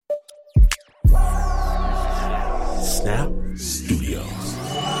Snap Studios.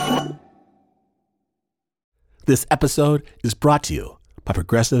 This episode is brought to you by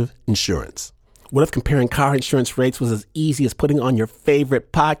Progressive Insurance. What if comparing car insurance rates was as easy as putting on your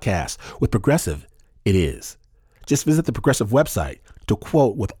favorite podcast? With Progressive, it is. Just visit the Progressive website to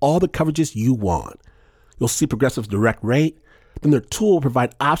quote with all the coverages you want. You'll see Progressive's direct rate, then their tool will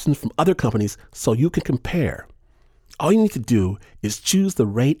provide options from other companies so you can compare. All you need to do is choose the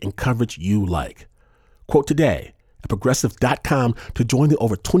rate and coverage you like. Quote today at Progressive.com to join the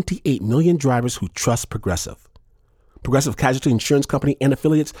over 28 million drivers who trust Progressive. Progressive Casualty Insurance Company and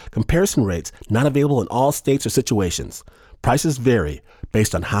Affiliates. Comparison rates not available in all states or situations. Prices vary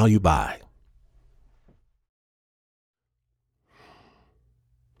based on how you buy.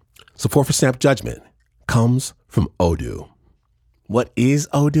 Support for Snap Judgment comes from Odoo. What is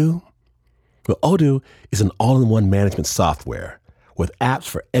Odoo? Well, Odoo is an all-in-one management software with apps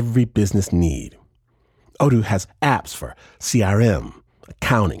for every business need. Odoo has apps for CRM,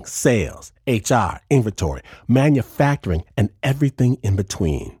 accounting, sales, HR, inventory, manufacturing, and everything in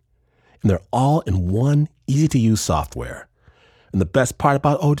between. And they're all in one easy-to-use software. And the best part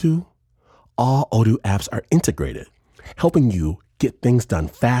about Odoo? All Odoo apps are integrated, helping you get things done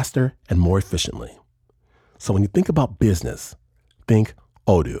faster and more efficiently. So when you think about business, think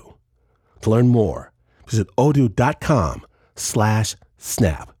Odoo. To learn more, visit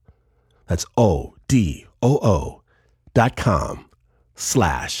odoo.com/snap. That's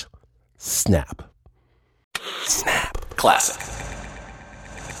odoo.com/snap. Snap Classic.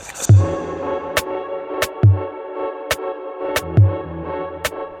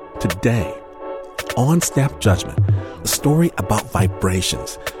 Today, on Snap Judgment, a story about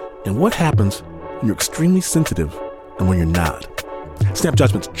vibrations and what happens when you're extremely sensitive and when you're not. Snap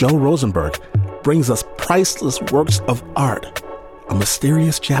Judgment's Joe Rosenberg brings us priceless works of art. A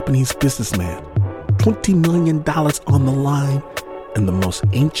mysterious Japanese businessman, $20 million on the line, and the most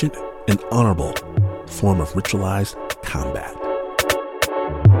ancient and honorable form of ritualized combat.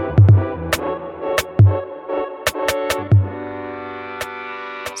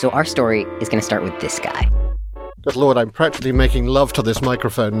 So our story is going to start with this guy. Good Lord, I'm practically making love to this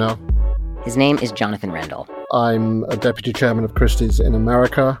microphone now. His name is Jonathan Rendell. I'm a deputy chairman of Christie's in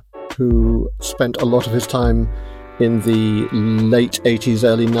America who spent a lot of his time in the late 80s,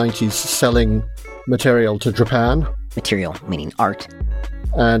 early 90s selling material to Japan. Material meaning art.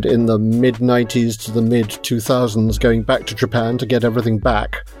 And in the mid-90s to the mid-2000s going back to Japan to get everything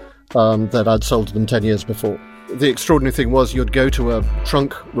back that I'd sold to them 10 years before. The extraordinary thing was you'd go to a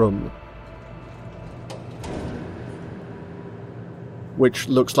trunk room which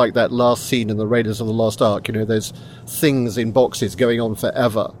looks like that last scene in the Raiders of the Lost Ark. You know, there's things in boxes going on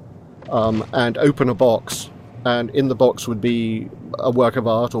forever. And open a box, and in the box would be a work of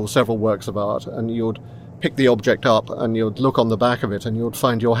art or several works of art, and you'd pick the object up and you'd look on the back of it and you'd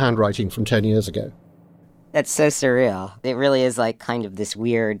find your handwriting from 10 years ago. That's so surreal. It really is like kind of this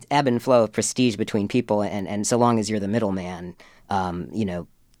weird ebb and flow of prestige between people, and so long as you're the middleman, you'll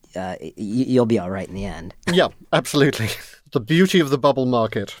be all right in the end. Yeah, absolutely. The beauty of the bubble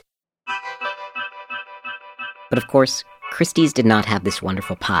market. But of course, Christie's did not have this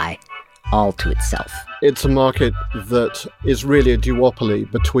wonderful pie all to itself. It's a market that is really a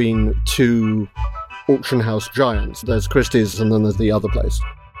duopoly between two auction house giants. There's Christie's and then there's the other place.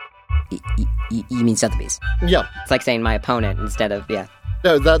 You mean Sotheby's? Yeah. It's like saying my opponent instead of, yeah.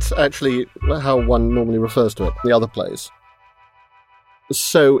 No, that's actually how one normally refers to it, the other place.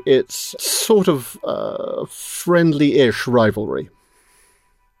 So it's sort of friendly-ish rivalry.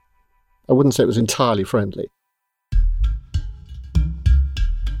 I wouldn't say it was entirely friendly.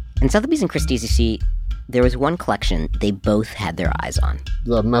 And Sotheby's and Christie's, you see, there was one collection they both had their eyes on.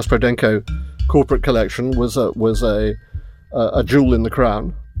 The Masprodenko corporate collection was a jewel in the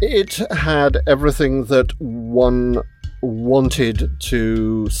crown. It had everything that one wanted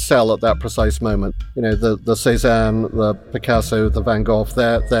to sell at that precise moment. You know, the Cézanne, the Picasso, the Van Gogh,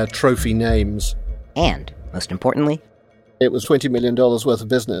 their trophy names. And, most importantly, it was $20 million worth of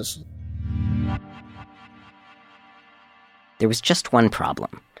business. There was just one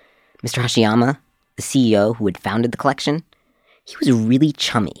problem. Mr. Hashiyama, the CEO who had founded the collection, he was really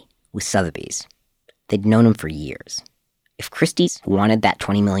chummy with Sotheby's. They'd known him for years. If Christie's wanted that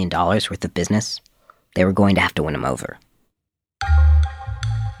 $20 million worth of business, they were going to have to win him over.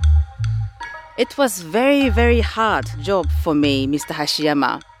 It was very, very hard job for me, Mr.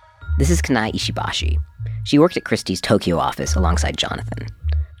 Hashiyama. This is Kanai Ishibashi. She worked at Christie's Tokyo office alongside Jonathan.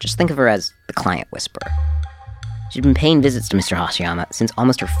 Just think of her as the client whisperer. She'd been paying visits to Mr. Hashiyama since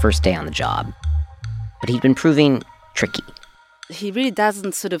almost her first day on the job. But he'd been proving tricky. He really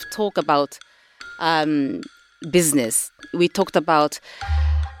doesn't sort of talk about business. We talked about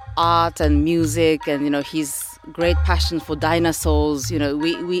art and music and, his great passion for dinosaurs.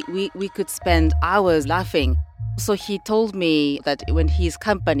 We could spend hours laughing. So he told me that when his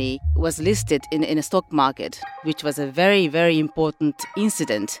company was listed in a stock market, which was a very, very important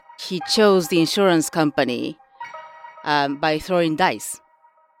incident, he chose the insurance company by throwing dice.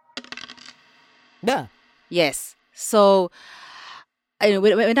 Yeah. Yes. So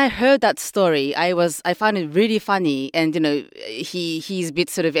when I heard that story, I found it really funny, and he's a bit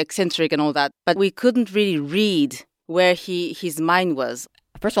sort of eccentric and all that, but we couldn't really read where his mind was.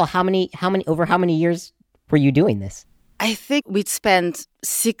 First of all, how many years were you doing this? I think we'd spent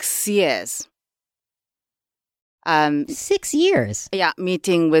 6 years. 6 years? Yeah,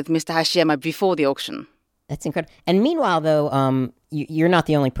 meeting with Mr. Hashiyama before the auction. That's incredible. And meanwhile, though, you're not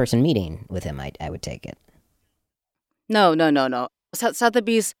the only person meeting with him, I would take it. No.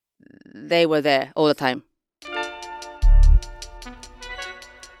 Sotheby's, they were there all the time.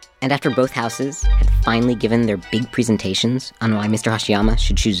 And after both houses had finally given their big presentations on why Mr. Hashiyama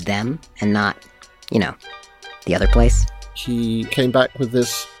should choose them and not, the other place, he came back with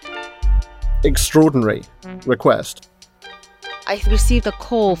this extraordinary request. I received a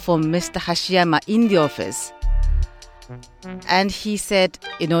call from Mr. Hashiyama in the office, and he said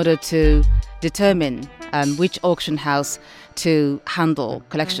in order to determine which auction house to handle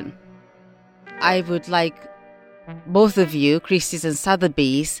collection, I would like both of you, Christie's and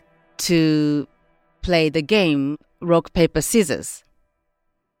Sotheby's, to play the game Rock, Paper, Scissors.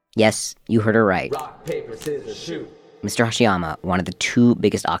 Yes, you heard her right. Rock, paper, scissors, shoot. Mr. Hashiyama wanted the two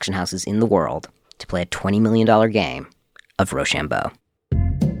biggest auction houses in the world to play a $20 million game of Rochambeau.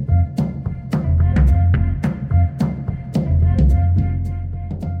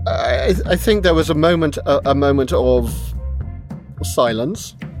 I think there was a moment of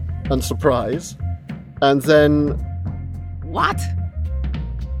silence and surprise, and then... What?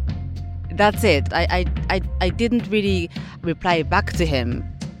 That's it. I didn't really reply back to him.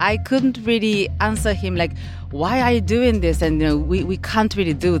 I couldn't really answer him like, why are you doing this? And we can't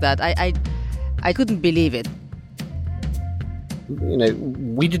really do that. I couldn't believe it.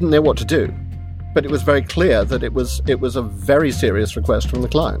 We didn't know what to do, but it was very clear that it was a very serious request from the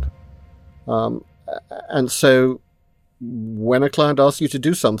client. And so when a client asks you to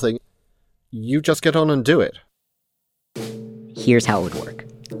do something, you just get on and do it. Here's how it would work.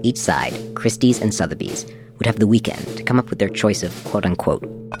 Each side, Christie's and Sotheby's, would have the weekend to come up with their choice of quote-unquote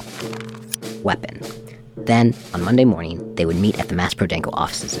weapon. Then, on Monday morning, they would meet at the Mass Prodenko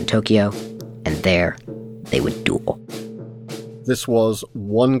offices in Tokyo, and there they would duel. This was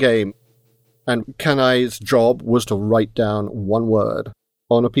one game, and Kanai's job was to write down one word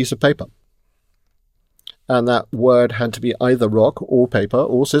on a piece of paper. And that word had to be either rock or paper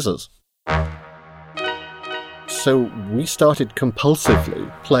or scissors. So we started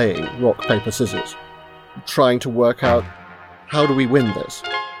compulsively playing rock, paper, scissors, trying to work out, how do we win this?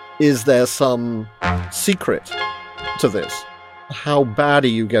 Is there some secret to this? How bad are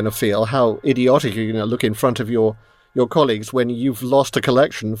you going to feel? How idiotic are you going to look in front of your colleagues when you've lost a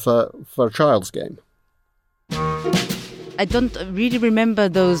collection for a child's game? I don't really remember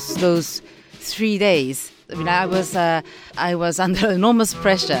those 3 days. I mean, I was under enormous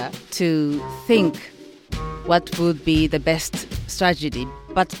pressure to think what would be the best strategy.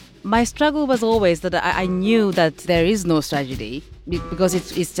 But my struggle was always that I knew that there is no strategy because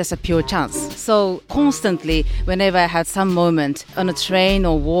it's just a pure chance. So constantly, whenever I had some moment on a train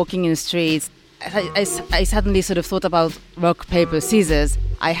or walking in the streets, I suddenly sort of thought about rock, paper, scissors.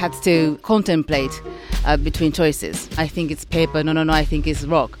 I had to contemplate between choices. I think it's paper. No, I think it's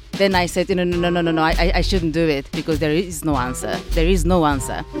rock. Then I said, no, I shouldn't do it because there is no answer. There is no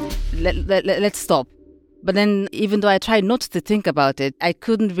answer. Let's stop. But then, even though I tried not to think about it, I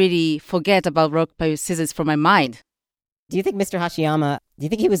couldn't really forget about rock, paper, scissors from my mind. Do you think Mr. Hashiyama,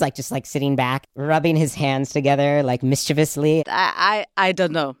 he was just sitting back, rubbing his hands together, mischievously? I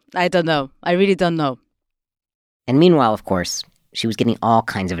don't know. I really don't know. And meanwhile, of course, she was getting all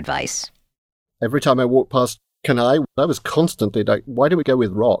kinds of advice. Every time I walked past Kanai, I was constantly like, why do we go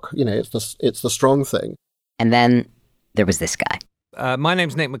with rock? It's the strong thing. And then there was this guy. My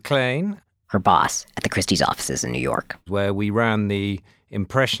name's Nick McLean. Her boss at the Christie's offices in New York, where we ran the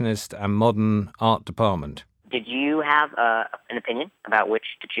Impressionist and Modern Art department. Did you have an opinion about which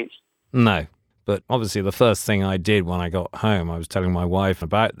to choose? No, but obviously the first thing I did when I got home, I was telling my wife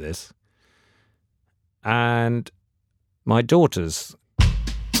about this. And my daughters.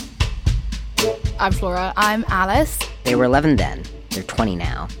 I'm Flora. I'm Alice. They were 11 then. They're 20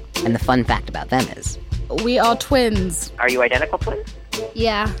 now. And the fun fact about them is... we are twins. Are you identical twins?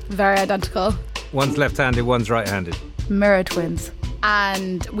 Yeah, very identical. One's left-handed, one's right-handed. Mirror twins.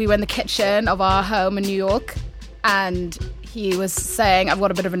 And we were in the kitchen of our home in New York, and he was saying, I've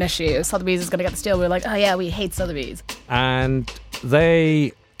got a bit of an issue. Sotheby's is going to get the deal. We were like, oh yeah, we hate Sotheby's. And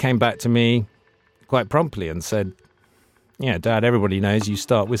they came back to me quite promptly and said, yeah, Dad, everybody knows you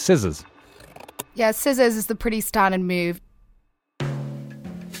start with scissors. Yeah, scissors is the pretty standard move.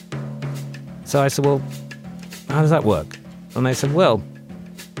 So I said, well, how does that work? And they said, well,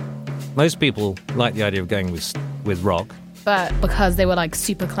 most people like the idea of going with rock. But because they were like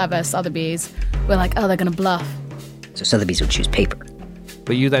super clever, Sotheby's, we're like, oh, they're going to bluff. So Sotheby's would choose paper.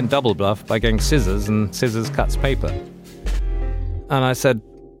 But you then double bluff by going scissors, and scissors cuts paper. And I said,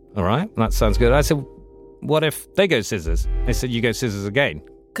 all right, that sounds good. I said, what if they go scissors? They said, you go scissors again.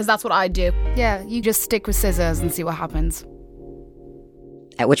 Because that's what I do. Yeah, you just stick with scissors and see what happens.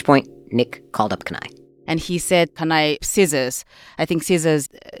 At which point, Nick called up Kanai. And he said, Kanai, scissors. I think scissors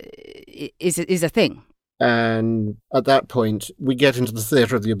is a thing. And at that point, we get into the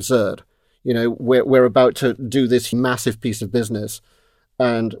theatre of the absurd. You know, we're about to do this massive piece of business,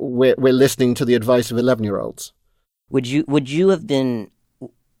 and we're listening to the advice of 11-year-olds. Would you have been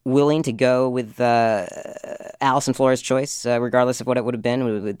willing to go with Alice and Flora's choice, regardless of what it would have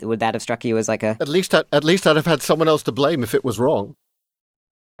been? Would that have struck you as like a... At least I'd have had someone else to blame if it was wrong.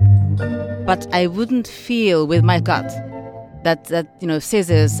 But I wouldn't feel with my gut that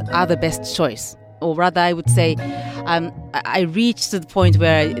scissors are the best choice. Or rather, I would say I reached to the point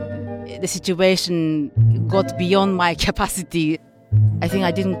where the situation got beyond my capacity. I think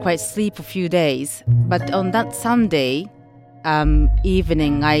I didn't quite sleep for a few days. But on that Sunday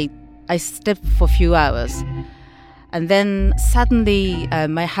evening, I slept for a few hours. And then suddenly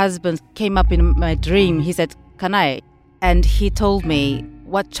my husband came up in my dream. He said, Kanai. And he told me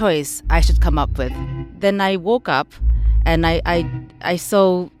what choice I should come up with. Then I woke up and I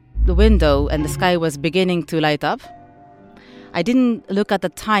saw the window and the sky was beginning to light up. I didn't look at the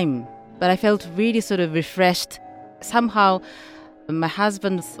time, but I felt really sort of refreshed. Somehow my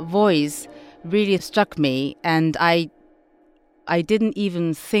husband's voice really struck me, and I didn't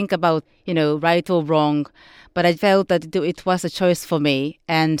even think about, right or wrong, but I felt that it was a choice for me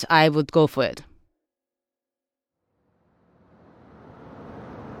and I would go for it.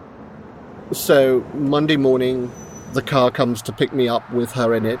 So Monday morning, the car comes to pick me up with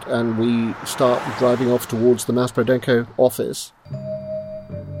her in it, and we start driving off towards the Masprodenko office.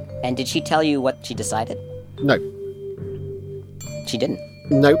 And did she tell you what she decided? No. She didn't?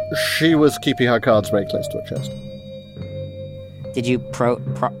 No, she was keeping her cards very close to her chest. Did you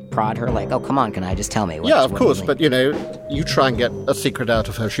prod her like, oh, come on, can I just tell me? Yeah, of course, but, you try and get a secret out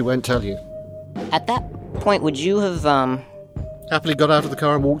of her, she won't tell you. At that point, would you have, Happily got out of the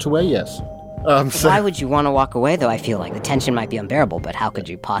car and walked away, yes. Why would you want to walk away, though? I feel like the tension might be unbearable, but how could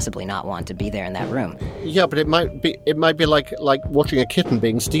you possibly not want to be there in that room? Yeah, but it might be like watching a kitten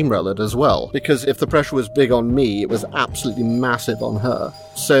being steamrolled as well, because if the pressure was big on me, it was absolutely massive on her.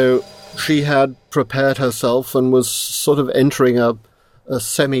 So she had prepared herself and was sort of entering a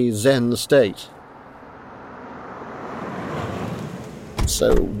semi-zen state.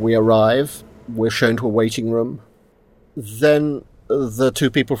 So we arrive, we're shown to a waiting room. Then the two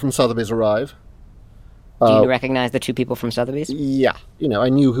people from Sotheby's arrive. Do you recognize the two people from Sotheby's? Yeah, I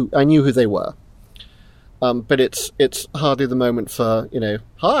knew who they were. But it's hardly the moment for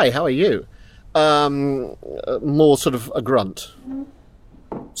hi, how are you? More sort of a grunt.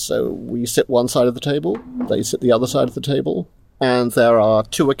 So we sit one side of the table, they sit the other side of the table, and there are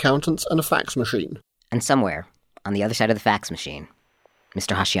two accountants and a fax machine. And somewhere on the other side of the fax machine,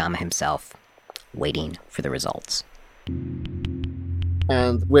 Mr. Hashiyama himself, waiting for the results.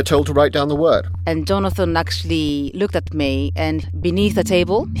 And we're told to write down the word. And Jonathan actually looked at me, and beneath the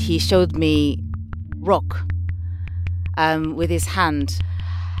table, he showed me rock with his hand.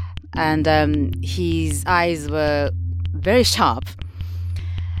 And his eyes were very sharp.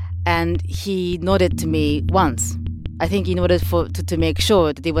 And he nodded to me once. I think he nodded to make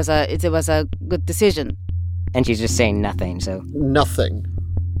sure that it was a good decision. And she's just saying nothing, so... Nothing.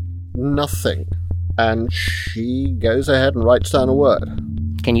 And she goes ahead and writes down a word.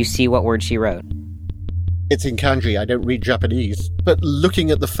 Can you see what word she wrote? It's in kanji, I don't read Japanese. But looking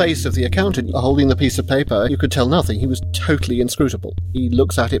at the face of the accountant holding the piece of paper, you could tell nothing. He was totally inscrutable. He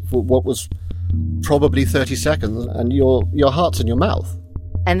looks at it for what was probably 30 seconds, and your heart's in your mouth.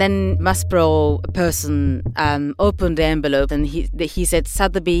 And then Maspro person opened the envelope, and he said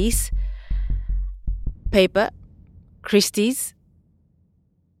Sotheby's, paper, Christie's,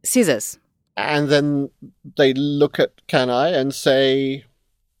 scissors. And then they look at Kanai and say,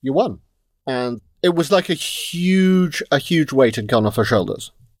 you won. And it was like a huge weight had gone off her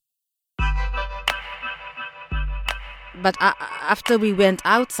shoulders. But after we went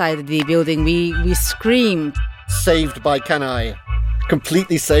outside the building, we screamed. Saved by Kanai.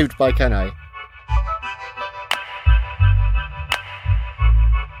 Completely saved by Kanai.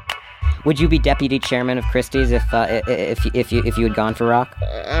 Would you be deputy chairman of Christie's if you had gone for rock?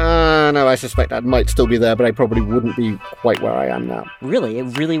 No, I suspect I might still be there, but I probably wouldn't be quite where I am now. Really?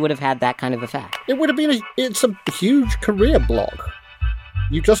 It really would have had that kind of effect? It would have been it's a huge career block.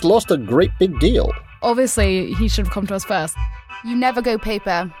 You just lost a great big deal. Obviously, he should have come to us first. You never go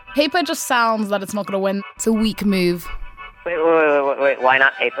paper. Paper just sounds that it's not going to win. It's a weak move. Wait, why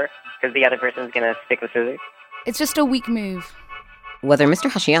not paper? Because the other person's going to stick with scissors? It's just a weak move. Whether Mr.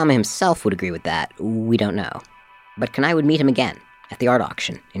 Hashiyama himself would agree with that, we don't know. But Kanai would meet him again at the art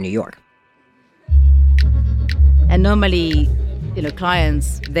auction in New York. And normally,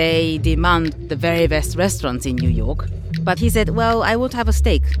 clients, they demand the very best restaurants in New York. But he said, well, I would have a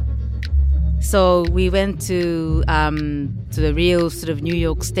steak. So we went to the real sort of New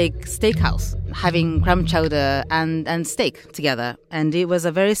York steakhouse, having clam chowder and steak together. And it was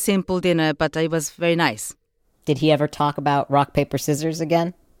a very simple dinner, but it was very nice. Did he ever talk about rock, paper, scissors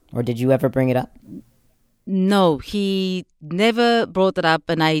again? Or did you ever bring it up? No, he never brought it up,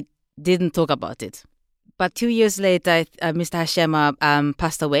 and I didn't talk about it. But 2 years later, Mr. Hashiyama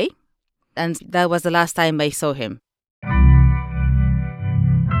passed away, and that was the last time I saw him.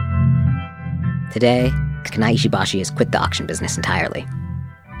 Today, Kanai Ishibashi has quit the auction business entirely.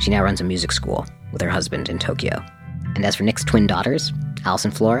 She now runs a music school with her husband in Tokyo. And as for Nick's twin daughters, Alice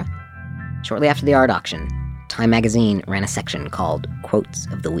and Flora, shortly after the art auction, Time magazine ran a section called Quotes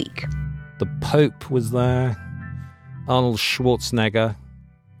of the Week. The Pope was there, Arnold Schwarzenegger,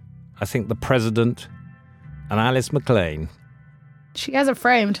 I think the President, and Alice McLean. She has it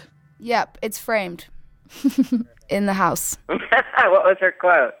framed. Yep, it's framed. In the house. What was her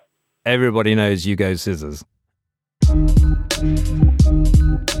quote? Everybody knows you go scissors.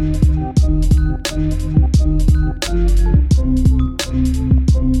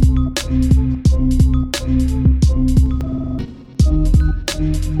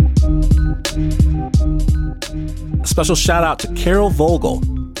 A special shout out to Carol Vogel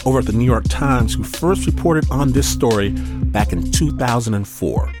over at the New York Times, who first reported on this story back in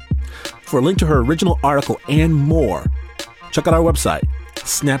 2004. For a link to her original article and more, check out our website,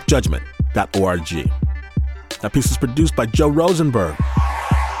 snapjudgment.org. That piece is produced by Joe Rosenberg.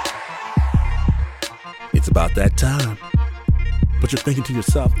 It's about that time. But you're thinking to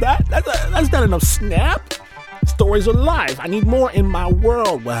yourself, that's not enough snap. Stories are life. I need more in my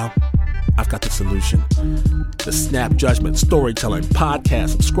world. Well, I've got the solution. The Snap Judgment Storytelling Podcast.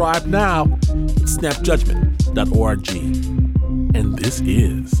 Subscribe now at snapjudgment.org. And this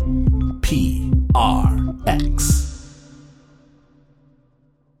is PRX.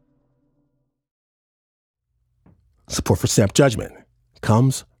 Support for Snap Judgment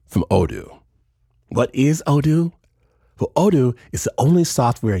comes from Odoo. What is Odoo? Well, Odoo is the only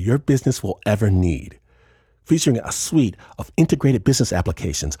software your business will ever need. Featuring a suite of integrated business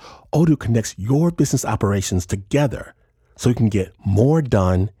applications, Odoo connects your business operations together so you can get more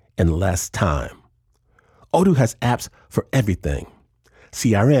done in less time. Odoo has apps for everything: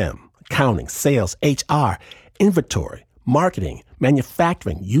 CRM, accounting, sales, HR, inventory, marketing,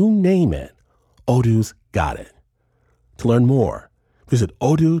 manufacturing, you name it. Odoo's got it. To learn more, visit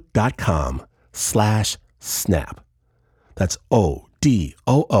odoo.com/snap. That's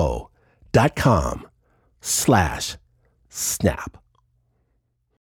ODOO.com/snap.